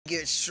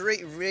get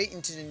right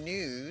into the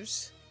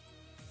news.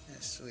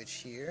 Let's switch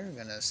here. I'm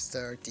gonna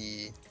start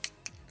the.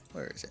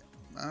 Where is it?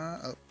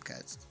 Oh, okay,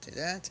 let's do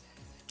that.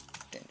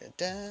 I'm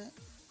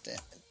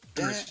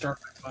gonna start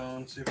my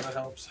phone, see if that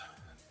helps.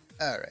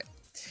 Alright.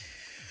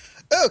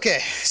 Okay,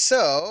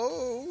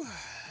 so.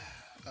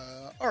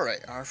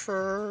 Alright, our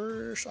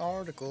first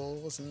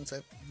article, since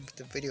I put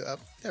the video up.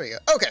 There we go.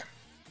 Okay.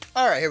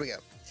 Alright, here we go.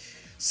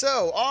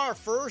 So, our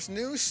first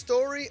news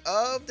story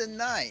of the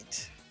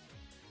night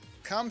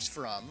comes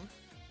from.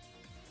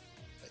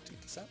 Let's do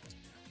this up.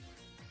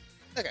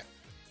 Okay.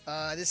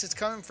 This is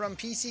coming from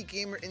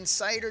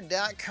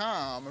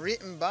PCGamerInsider.com,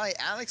 written by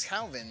Alex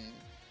Halvin.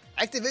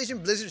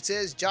 Activision Blizzard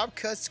says job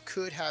cuts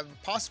could have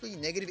possibly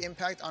negative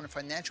impact on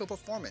financial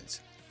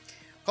performance.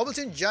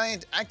 Publishing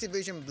giant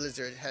Activision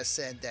Blizzard has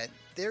said that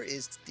there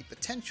is the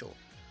potential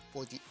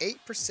for the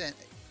 8%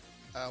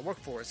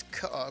 workforce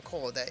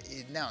call that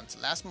it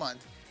announced last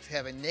month to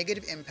have a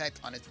negative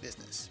impact on its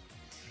business.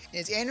 In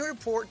its annual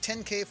report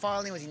 10-K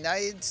filing with the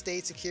United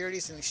States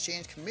Securities and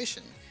Exchange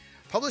Commission,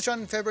 published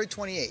on February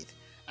 28th,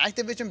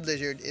 Activision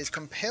Blizzard is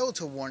compelled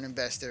to warn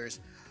investors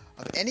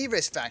of any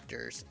risk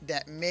factors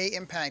that may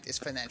impact its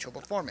financial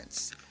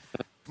performance.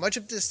 Much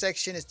of this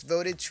section is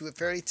devoted to a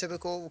fairly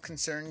typical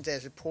concerns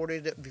as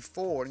reported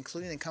before,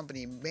 including the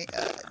company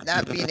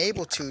not being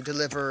able to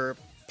deliver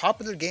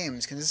popular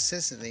games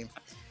consistently.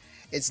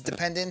 It's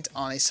dependent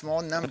on a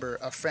small number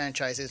of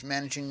franchises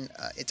managing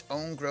its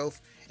own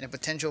growth and a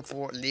potential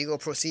for legal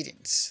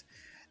proceedings.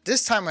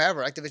 This time,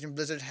 however, Activision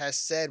Blizzard has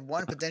said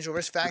one potential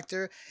risk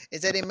factor is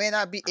that it may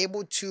not be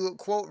able to,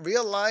 quote,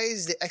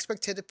 realize the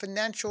expected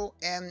financial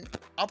and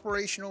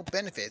operational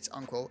benefits,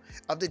 unquote,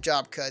 of the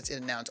job cuts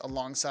it announced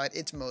alongside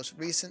its most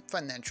recent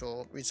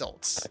financial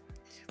results.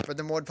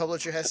 Furthermore, the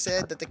publisher has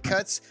said that the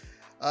cuts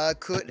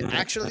could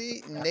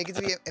actually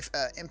negatively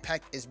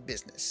impact its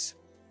business.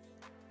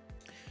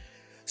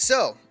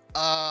 So,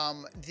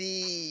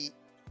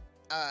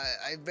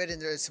 I read in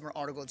there a similar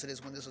article to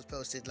this when this was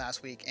posted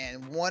last week,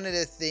 and one of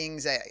the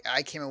things that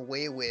I came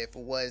away with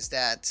was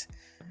that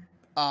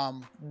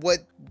what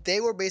they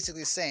were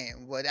basically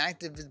saying, what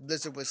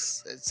ActiviBlizzard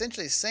was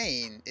essentially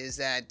saying, is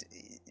that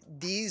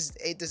this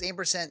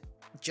 8%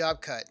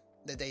 job cut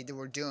that they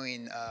were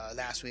doing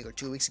last week or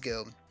 2 weeks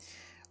ago,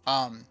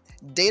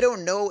 they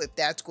don't know if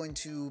that's going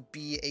to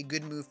be a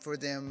good move for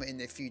them in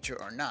the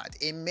future or not.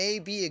 It may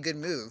be a good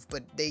move,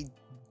 but they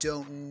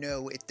don't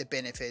know if the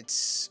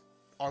benefits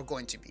are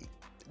going to be.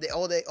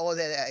 All that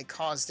it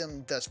caused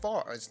them thus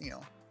far is,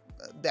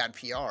 bad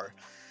PR.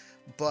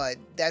 But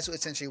that's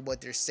essentially what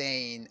they're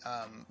saying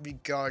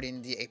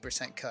regarding the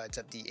 8% cuts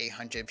of the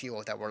 800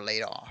 people that were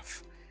laid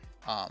off.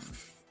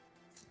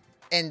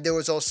 And there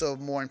was also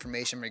more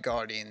information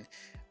regarding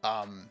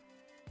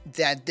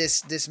that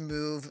this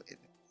move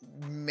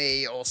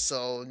may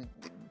also,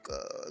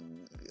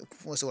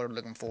 what's the word I'm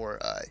looking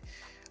for?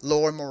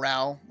 Lower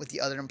morale with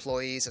the other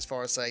employees as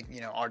far as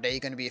are they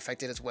going to be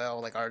affected as well?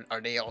 Like,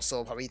 are they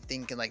also probably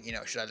thinking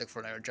should I look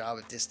for another job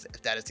if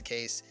that is the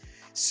case?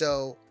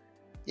 So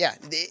yeah,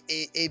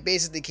 it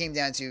basically came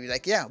down to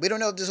we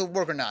don't know if this will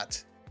work or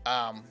not.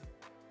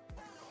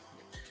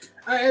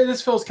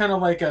 This feels kind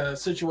of like a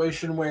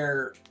situation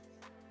where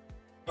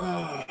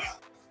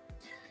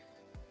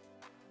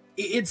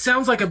it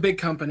sounds like a big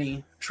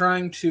company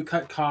trying to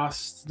cut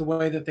costs the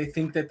way that they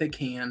think that they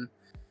can,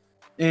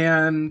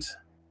 and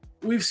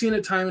we've seen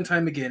it time and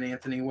time again,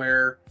 Anthony,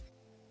 where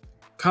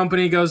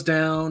company goes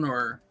down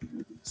or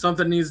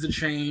something needs to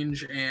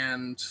change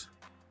and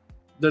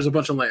there's a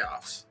bunch of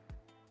layoffs.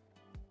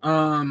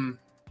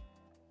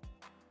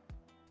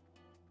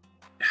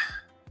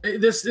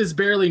 This is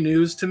barely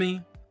news to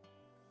me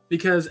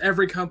because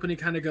every company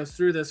kind of goes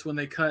through this when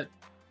they cut.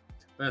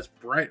 That's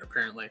bright,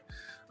 apparently.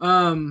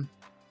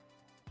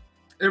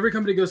 Every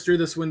company goes through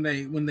this when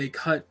they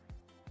cut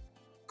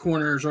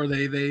corners or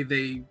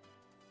they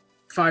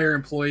fire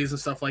employees and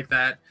stuff like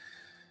that.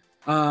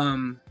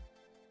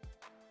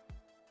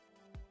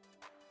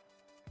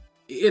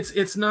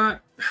 It's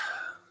not.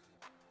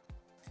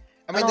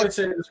 I mean, I would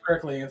say this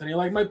correctly, Anthony.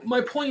 Like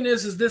my point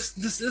is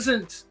this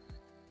isn't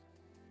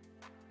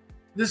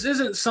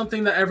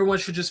something that everyone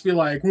should just be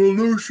like, well,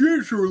 no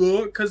shit,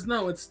 Sherlock. Because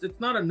no, it's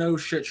not a no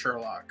shit,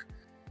 Sherlock.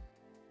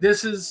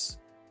 This is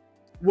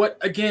what,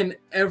 again,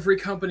 every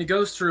company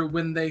goes through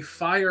when they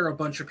fire a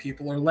bunch of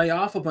people or lay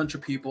off a bunch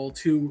of people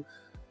to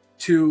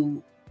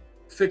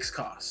fix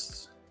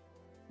costs.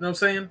 You know what I'm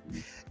saying?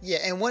 Yeah,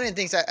 and one of the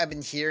things I've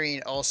been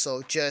hearing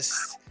also,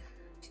 just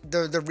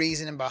the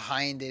reason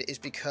behind it is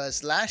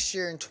because last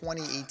year in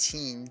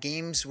 2018,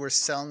 games were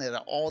selling at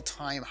an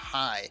all-time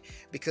high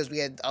because we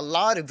had a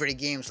lot of great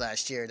games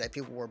last year that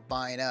people were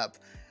buying up.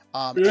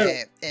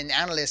 And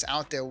analysts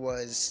out there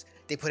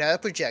they put out a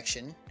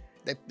projection.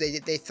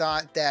 They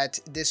thought that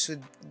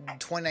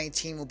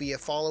 2019 will be a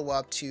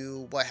follow-up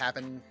to what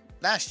happened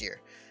last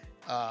year.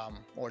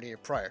 Or the year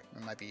prior.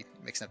 I might be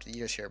mixing up the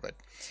years here, but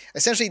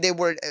essentially they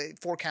were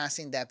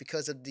forecasting that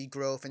because of the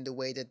growth and the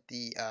way that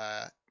the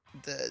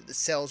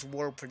sales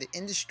were for the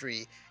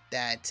industry,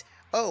 that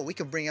oh, we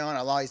can bring on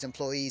a lot of these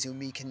employees and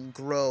we can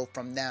grow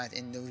from that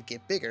and we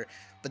get bigger.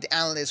 But the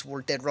analysts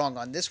were dead wrong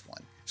on this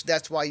one. So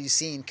that's why you're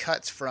seeing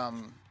cuts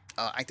from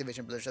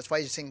Activision Blizzard. That's why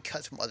you're seeing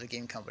cuts from other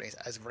game companies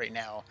as of right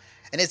now.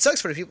 And it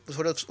sucks for the people,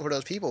 for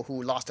those people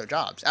who lost their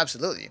jobs.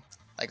 Absolutely.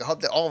 Like, I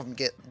hope that all of them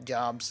get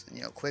jobs,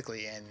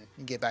 quickly and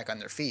get back on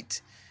their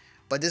feet.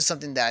 But this is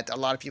something that a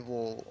lot of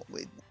people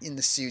in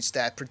the suits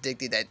that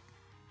predicted that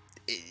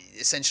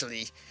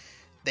essentially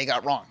they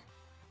got wrong.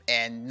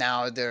 And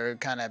now they're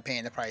kind of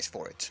paying the price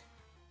for it.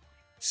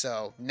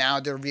 So now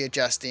they're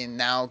readjusting.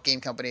 Now game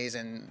companies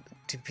and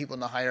people in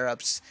the higher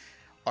ups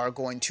are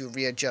going to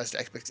readjust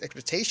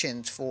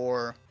expectations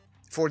for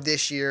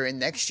this year and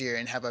next year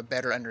and have a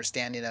better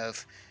understanding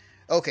of,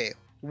 okay,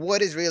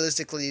 what is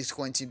realistically is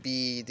going to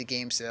be the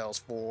game sales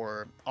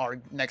for our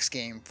next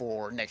game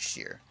for next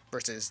year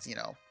versus,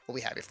 what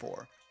we had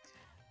before.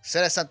 So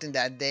that's something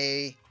that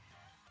they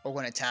are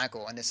going to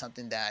tackle, and it's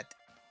something that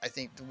I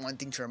think the one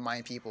thing to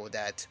remind people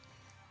that,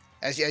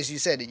 as you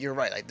said, you're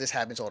right, like this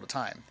happens all the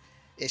time.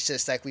 It's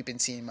just like we've been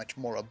seeing much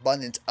more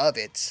abundance of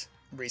it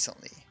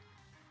recently.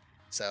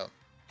 So.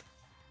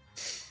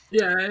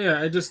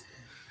 Yeah.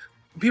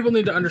 People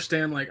need to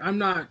understand, like, I'm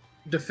not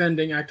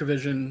defending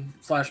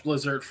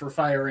Activision/Blizzard for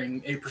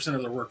firing 8%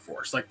 of their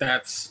workforce. Like,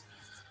 that's,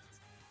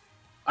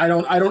 I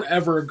don't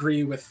ever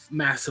agree with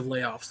massive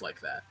layoffs like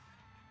that.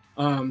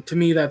 To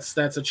me, that's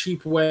a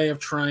cheap way of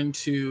trying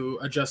to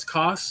adjust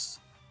costs.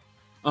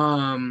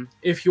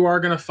 If you are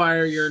going to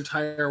fire your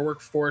entire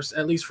workforce,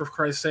 at least for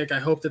Christ's sake, I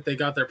hope that they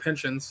got their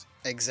pensions.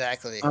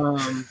 Exactly.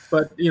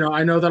 But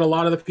I know that a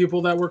lot of the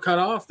people that were cut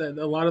off, that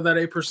a lot of that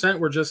 8%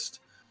 were just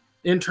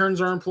interns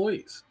or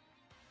employees,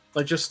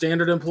 like just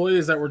standard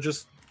employees that were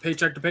just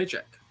paycheck to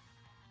paycheck.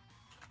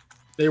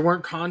 They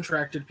weren't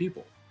contracted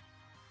people.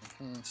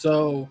 Mm-hmm.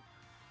 So,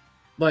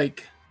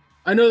 like,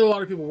 I know that a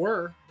lot of people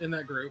were in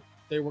that group.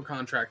 They were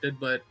contracted,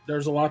 but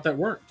there's a lot that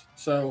weren't.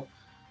 So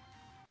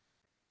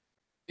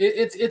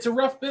it's a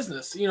rough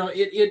business.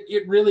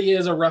 It really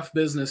is a rough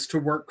business to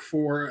work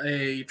for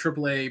a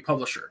AAA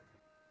publisher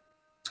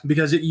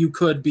because you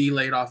could be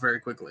laid off very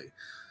quickly.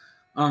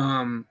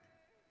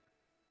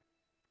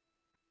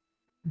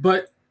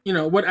 But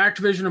what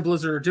Activision and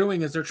Blizzard are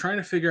doing is they're trying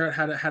to figure out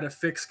how to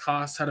fix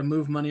costs, how to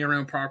move money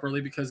around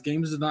properly, because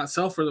games did not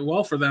sell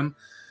well for them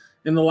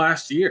in the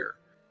last year.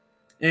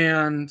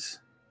 And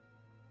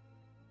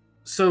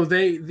so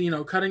they,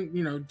 cutting,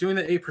 doing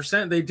the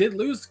 8%, they did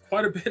lose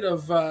quite a bit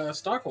of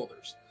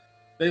stockholders.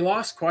 They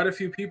lost quite a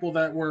few people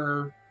that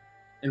were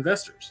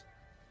investors.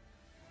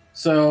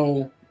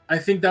 So I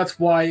think that's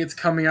why it's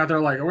coming out there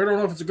like, we don't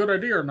know if it's a good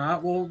idea or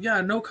not. Well,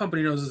 yeah, no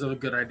company knows if it's a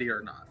good idea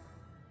or not.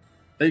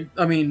 Look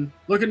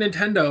at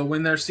Nintendo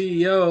when their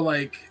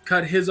CEO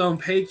cut his own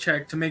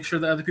paycheck to make sure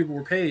that other people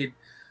were paid.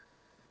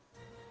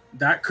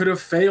 That could have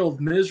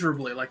failed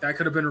miserably. That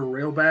could have been a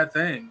real bad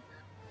thing.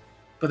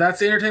 But that's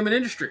the entertainment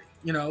industry.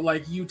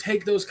 You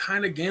take those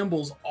kind of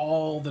gambles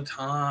all the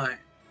time.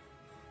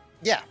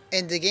 Yeah,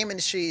 and the game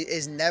industry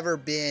has never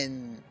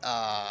been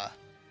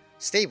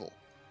stable.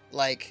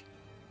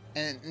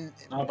 And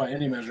not by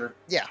any measure.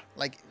 Yeah,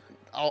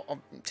 I'll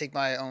take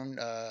my own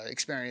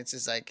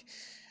experiences.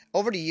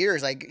 Over the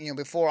years,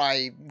 before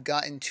I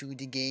got into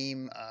the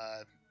game,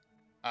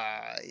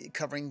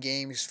 covering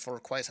games for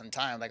quite some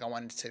time, I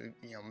wanted to,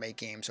 make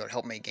games or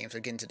help make games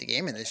or get into the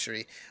game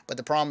industry. But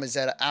the problem is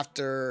that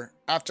after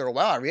a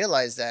while, I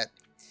realized that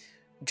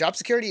job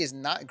security is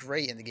not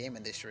great in the game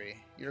industry.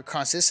 You're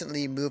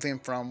consistently moving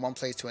from one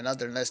place to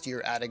another unless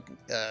you're at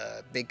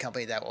a big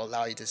company that will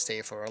allow you to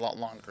stay for a lot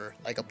longer,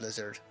 like a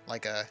Blizzard,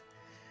 like a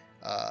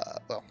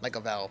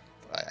Valve,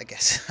 I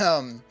guess.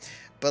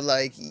 But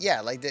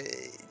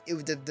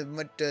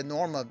the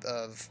norm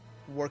of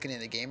working in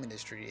the game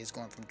industry is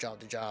going from job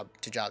to job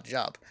to job to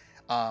job,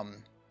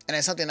 and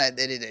it's something that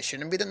it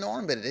shouldn't be the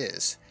norm, but it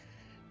is.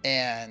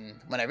 And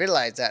when I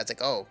realized that, it's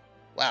like, oh,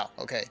 wow,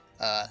 okay.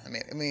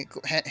 Let me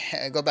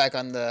go back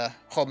on the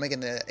whole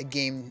making a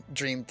game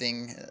dream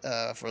thing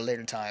for a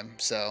later time.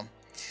 So,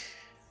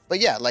 but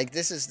yeah,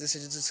 this is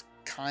just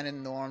kind of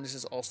norm. This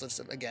is also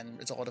just, again,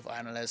 it's all the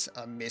analysts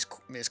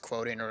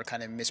misquoting or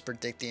kind of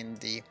mispredicting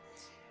the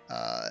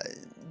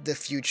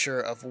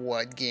future of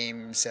what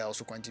game sales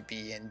were going to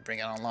be and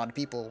bring on a lot of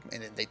people,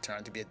 and then they turn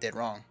out to be dead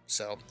wrong.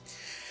 So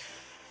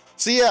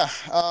yeah,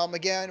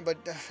 again, but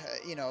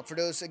for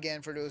those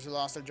who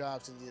lost their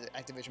jobs to the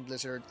Activision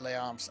Blizzard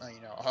layoffs,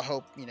 I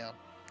hope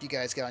you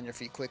guys get on your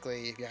feet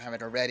quickly if you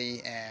haven't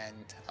already,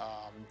 and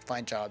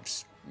find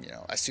jobs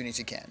as soon as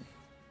you can.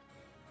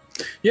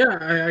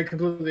 Yeah, I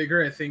completely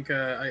agree. I think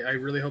I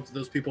really hope that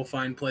those people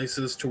find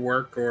places to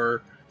work,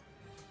 or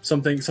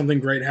something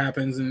great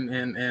happens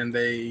and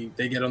they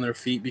get on their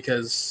feet,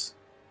 because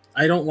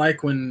I don't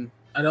like when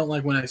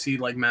I see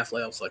mass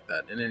layoffs like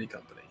that in any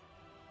company.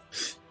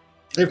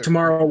 If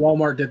tomorrow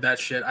Walmart did that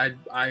shit,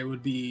 I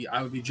would be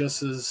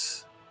just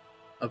as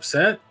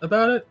upset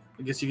about it.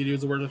 I guess you could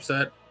use the word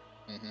upset.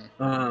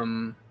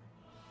 Mm-hmm.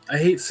 I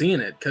hate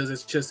seeing it because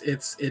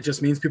it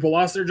just means people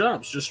lost their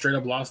jobs, just straight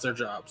up lost their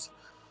jobs.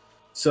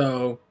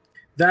 So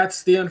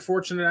That's the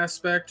unfortunate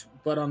aspect.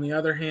 But on the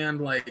other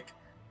hand, like,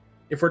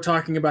 if we're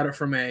talking about it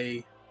from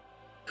a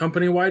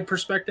company-wide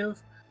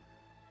perspective,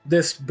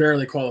 this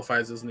barely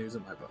qualifies as news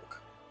in my book.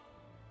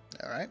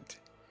 All right.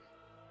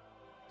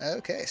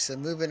 Okay, so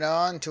moving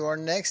on to our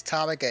next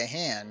topic at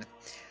hand.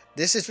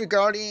 This is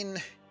regarding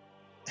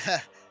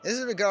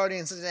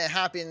something that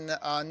happened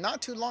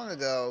not too long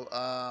ago.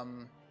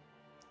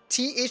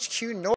 THQ Nordic